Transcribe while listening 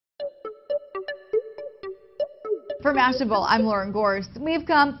For Mashable, I'm Lauren Gorse. We've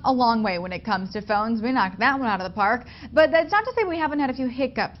come a long way when it comes to phones. We knocked that one out of the park. But that's not to say we haven't had a few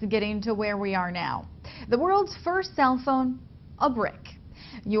hiccups getting to where we are now. The world's first cell phone, a brick.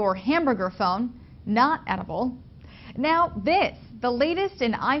 Your hamburger phone, not edible. Now this, the latest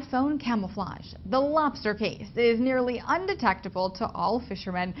in iPhone camouflage. The Lobster case is nearly undetectable to all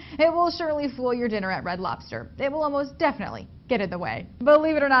fishermen. It will surely fool your dinner at Red Lobster. It will almost definitely get in the way.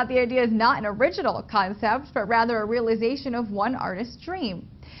 Believe it or not, the idea is not an original concept, but rather a realization of one artist's dream.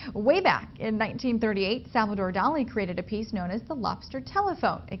 Way back in 1938, Salvador Dali created a piece known as the Lobster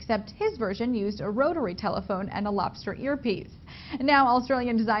telephone, except his version used a rotary telephone and a lobster earpiece. Now,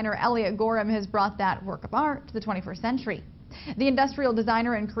 Australian designer Elliot Gorham has brought that work of art to the 21st century. The industrial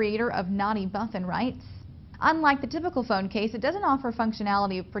designer and creator of Naughty Buffin writes, "Unlike the typical phone case, it doesn't offer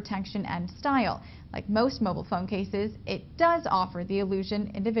functionality of protection and style. Like most mobile phone cases, it does offer the illusion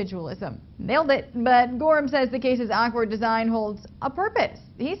of individualism." Nailed it, but Gorham says the case's awkward design holds a purpose.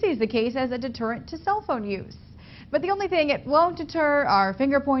 He sees the case as a deterrent to cell phone use. But the only thing it won't deter are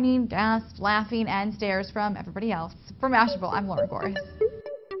finger pointing, gasps, laughing, and stares from everybody else. For Mashable, I'm Lauren Gorse.